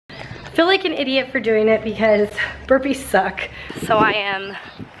I feel like an idiot for doing it because burpees suck. So I am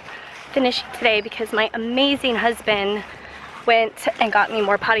finishing today because my amazing husband went and got me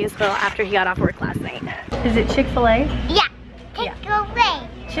more potty and soil after he got off work last night. Is it Chick-fil-A? Yeah, Chick-fil-A.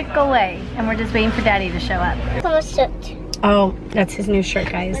 Chick-fil-A. And we're just waiting for Daddy to show up. Oh, that's his new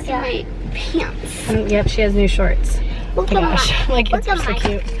shirt, guys. Look at my pants. Yep, she has new shorts. Look Oh at my gosh, my kids are so mine.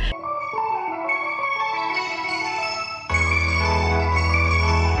 cute.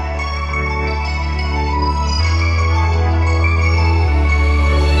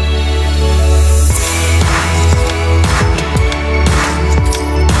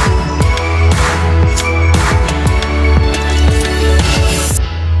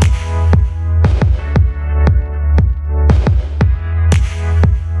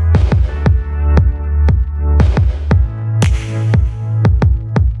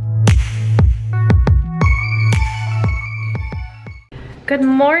 Good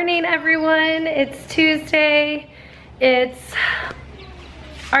morning, everyone. It's Tuesday. It's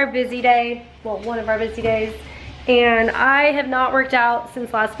our busy day, well, one of our busy days. And I have not worked out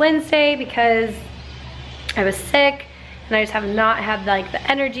since last Wednesday because I was sick and I just have not had like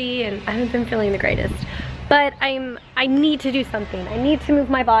the energy and I haven't been feeling the greatest. But I need to do something. I need to move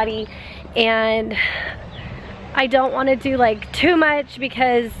my body and I don't want to do like too much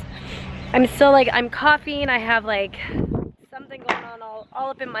because I'm still like, I'm coughing. I have like something going on all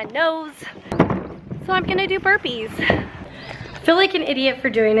up in my nose. So I'm gonna do burpees. I feel like an idiot for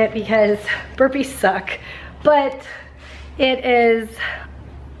doing it because burpees suck, but it is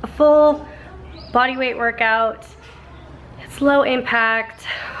a full body weight workout. It's low impact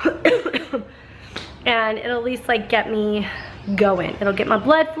and it'll at least like get me going. It'll get my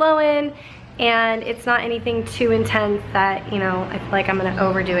blood flowing and it's not anything too intense that, you know, I feel like I'm gonna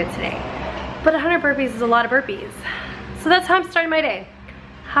overdo it today. But 100 burpees is a lot of burpees. So that's how I'm starting my day.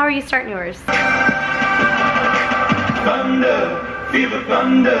 How are you starting yours? Thunder, feel the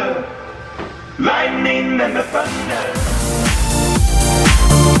thunder, lightning and the thunder.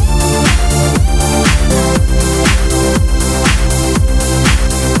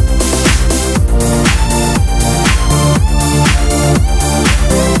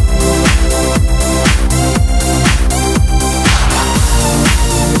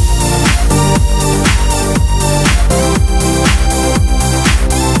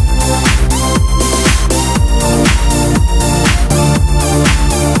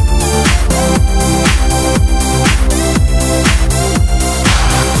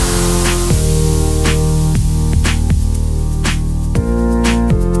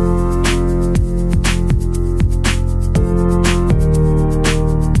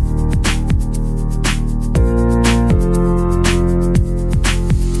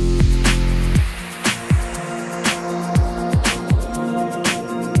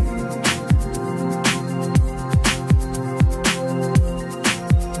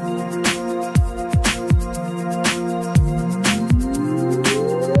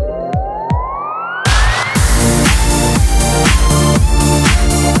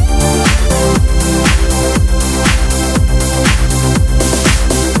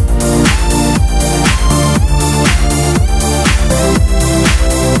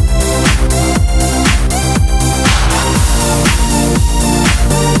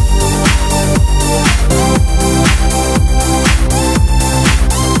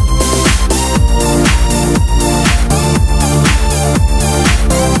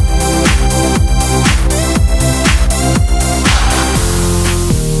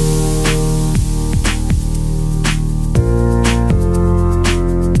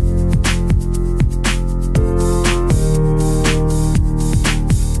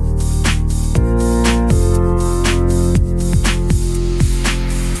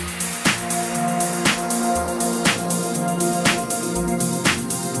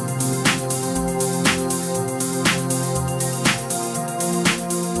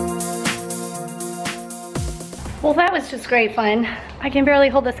 Well, that was just great fun. I can barely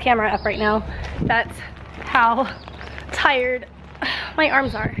hold this camera up right now. That's how tired my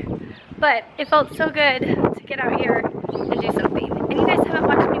arms are. But it felt so good to get out here and do something. And you guys haven't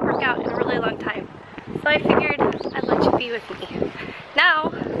watched me work out in a really long time. So I figured I'd let you be with me.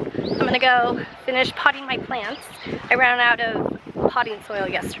 Now, I'm gonna go finish potting my plants. I ran out of potting soil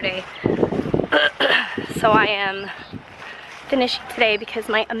yesterday. So I am finishing today because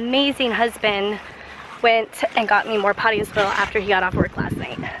my amazing husband went and got me more potty and soil after he got off work last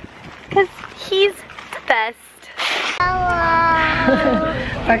night. Because he's the best. Hello.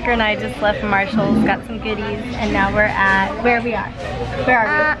 Parker and I just left Marshall's, got some goodies, and now we're at, where we are? Where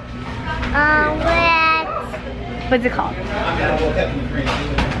are we? We're at What's it called?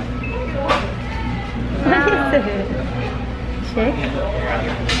 Chick?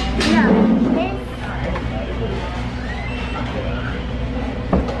 Yeah.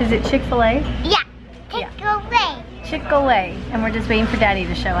 Is it Chick-fil-A? Yeah. Chick-fil-A. Chick-fil-A. And we're just waiting for Daddy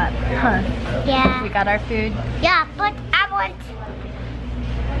to show up. Huh. Yeah. We got our food. Yeah, but I want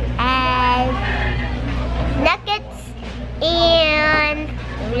nuggets and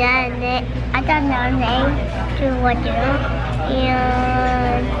I don't know name to what you know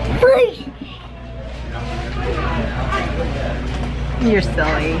and fish. You're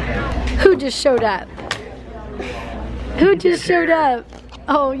silly. Who just showed up? Who just showed up?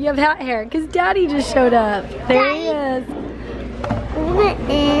 Oh, you have hat hair because Daddy just showed up. There he is.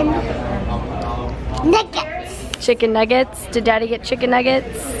 And nuggets. Chicken nuggets. Did Daddy get chicken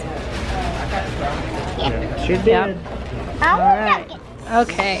nuggets? Sure did. Yep. I want Alright.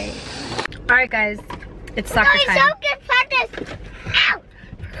 nuggets. Okay. Alright guys. It's soccer Oh, time. so good practice. Ow!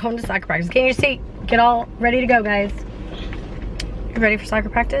 We're going to soccer practice. Get in your seat. Get all ready to go, guys. You ready for soccer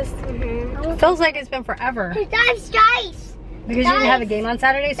practice? Mm-hmm. Feels like it's been forever. Dice. Because you didn't have a Guys. game on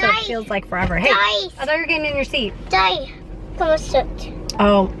Saturday, so it Guys. feels like forever. Hey, Guys. I thought you were getting in your seat. Die. Come on, sit.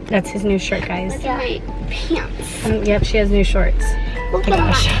 Oh, that's his new shirt, guys. Look at my pants. Yep, she has new shorts. Look Oh at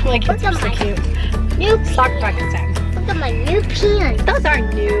gosh, my, my kids are look so at my cute. new Soccer practice time. Look at my new pants. Those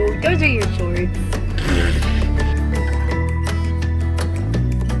aren't new. Those are your shorts.